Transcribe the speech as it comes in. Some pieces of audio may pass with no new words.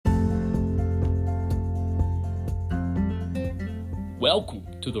Welcome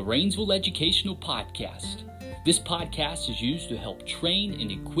to the Rainsville Educational Podcast. This podcast is used to help train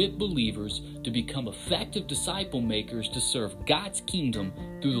and equip believers to become effective disciple makers to serve God's kingdom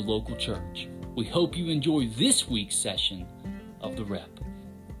through the local church. We hope you enjoy this week's session of The Rep.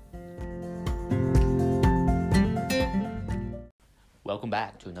 Welcome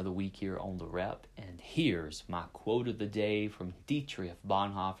back to another week here on The Rep, and here's my quote of the day from Dietrich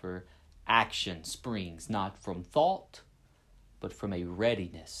Bonhoeffer: "Action springs not from thought, but from a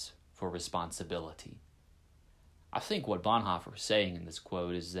readiness for responsibility." I think what Bonhoeffer is saying in this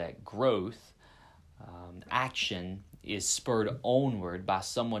quote is that growth, action, is spurred onward by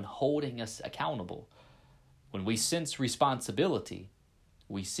someone holding us accountable. When we sense responsibility,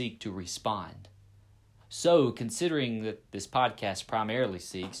 we seek to respond. So, considering that this podcast primarily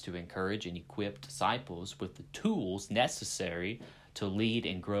seeks to encourage and equip disciples with the tools necessary to lead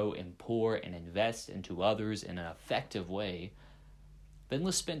and grow and pour and invest into others in an effective way, then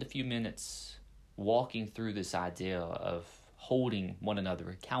let's spend a few minutes walking through this idea of holding one another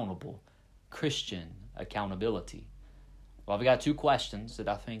accountable, Christian accountability. Well, I've got two questions that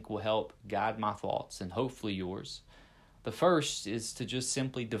I think will help guide my thoughts and hopefully yours. The first is to just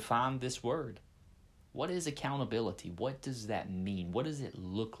simply define this word. What is accountability? What does that mean? What does it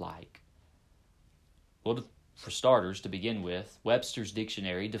look like? Well, for starters, to begin with, Webster's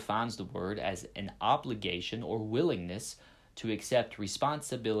dictionary defines the word as an obligation or willingness to accept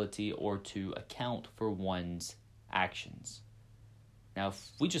responsibility or to account for one's actions. Now,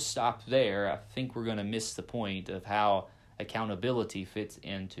 if we just stop there, I think we're going to miss the point of how accountability fits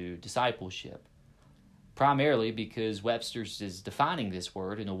into discipleship. Primarily because Webster's is defining this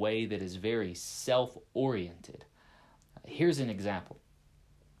word in a way that is very self-oriented. Here's an example.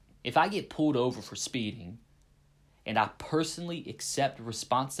 If I get pulled over for speeding, and I personally accept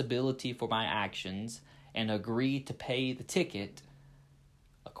responsibility for my actions and agree to pay the ticket,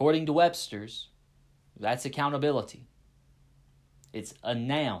 according to Webster's, that's accountability. It's a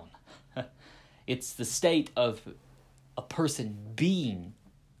noun. It's the state of a person being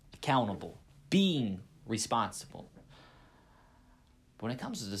accountable, being responsible. But when it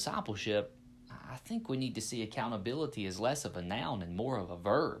comes to discipleship, I think we need to see accountability as less of a noun and more of a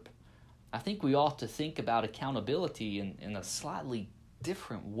verb. I think we ought to think about accountability in a slightly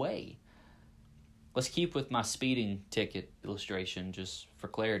different way. Let's keep with my speeding ticket illustration just for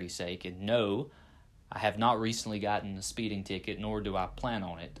clarity's sake. And no, I have not recently gotten a speeding ticket, nor do I plan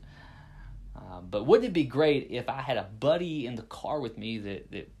on it. But wouldn't it be great if I had a buddy in the car with me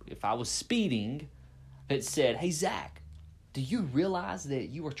that if I was speeding, that said, "Hey, Zach, do you realize that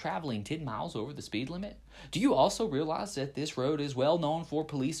you are traveling 10 miles over the speed limit? Do you also realize that this road is well known for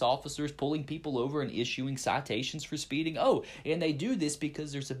police officers pulling people over and issuing citations for speeding? Oh, and they do this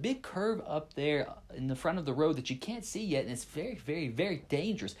because there's a big curve up there in the front of the road that you can't see yet, and it's very, very, very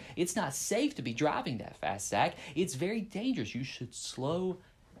dangerous. It's not safe to be driving that fast, Zach. It's very dangerous. You should slow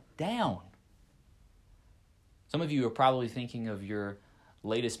down." Some of you are probably thinking of your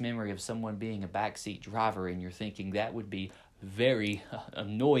latest memory of someone being a backseat driver, and you're thinking that would be very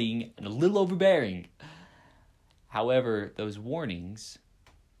annoying and a little overbearing. However, those warnings,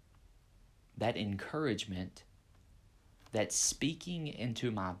 that encouragement, that speaking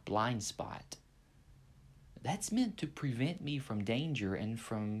into my blind spot, that's meant to prevent me from danger and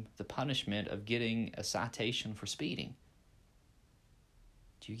from the punishment of getting a citation for speeding.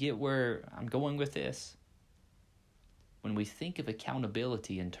 Do you get where I'm going with this? When we think of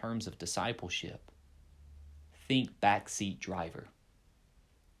accountability in terms of discipleship, think backseat driver.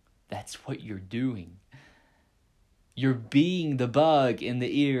 That's what you're doing. You're being the bug in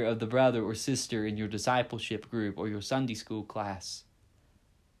the ear of the brother or sister in your discipleship group or your Sunday school class.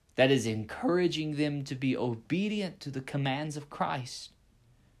 That is encouraging them to be obedient to the commands of Christ.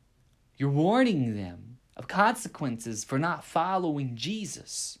 You're warning them of consequences for not following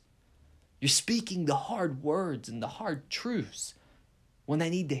Jesus. You're speaking the hard words and the hard truths when they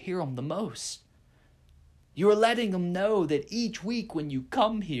need to hear them the most. You're letting them know that each week when you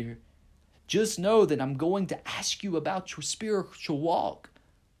come here, just know that I'm going to ask you about your spiritual walk.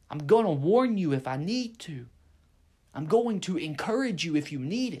 I'm going to warn you if I need to. I'm going to encourage you if you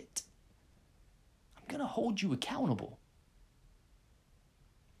need it. I'm going to hold you accountable.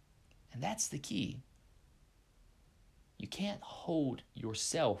 And that's the key. You can't hold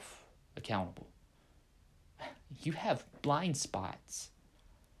yourself accountable. You have blind spots.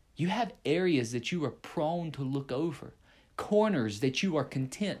 You have areas that you are prone to look over, corners that you are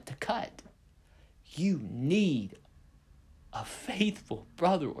content to cut. You need a faithful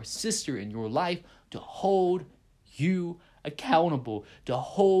brother or sister in your life to hold you accountable, to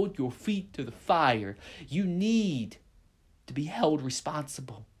hold your feet to the fire. You need to be held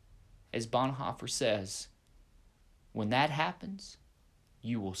responsible. As Bonhoeffer says, when that happens,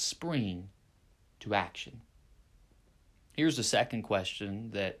 you will spring to action. Here's the second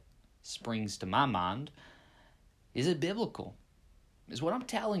question that springs to my mind. Is it biblical? Is what I'm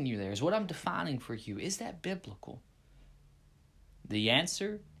telling you there, is what I'm defining for you, is that biblical? The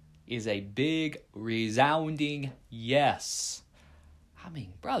answer is a big, resounding yes. I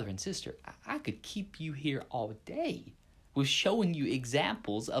mean, brother and sister, I could keep you here all day with showing you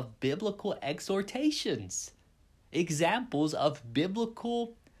examples of biblical exhortations, examples of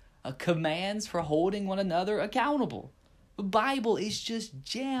biblical commands for holding one another accountable. The Bible is just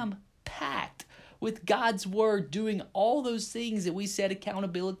jam-packed with God's word doing all those things that we said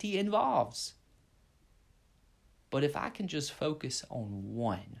accountability involves. But if I can just focus on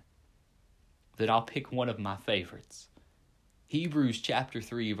one, then I'll pick one of my favorites. Hebrews chapter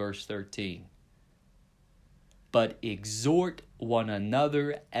 3, verse 13. But exhort one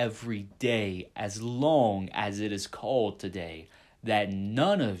another every day, as long as it is called today, that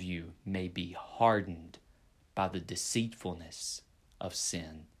none of you may be hardened by the deceitfulness of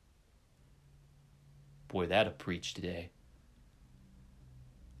sin. Boy, that'll preach today.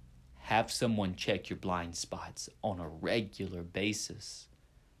 Have someone check your blind spots on a regular basis.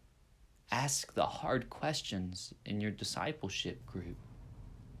 Ask the hard questions in your discipleship group.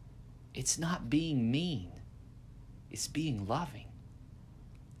 It's not being mean. It's being loving.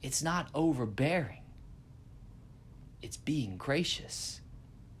 It's not overbearing. It's being gracious.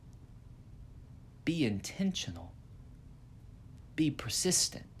 Be intentional. Be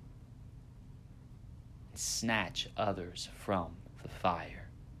persistent. And snatch others from the fire.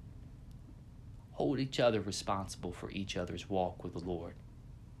 Hold each other responsible for each other's walk with the Lord.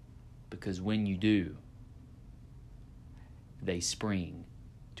 Because when you do, they spring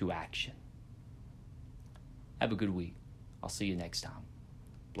to action. Have a good week. I'll see you next time.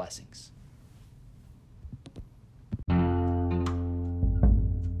 Blessings.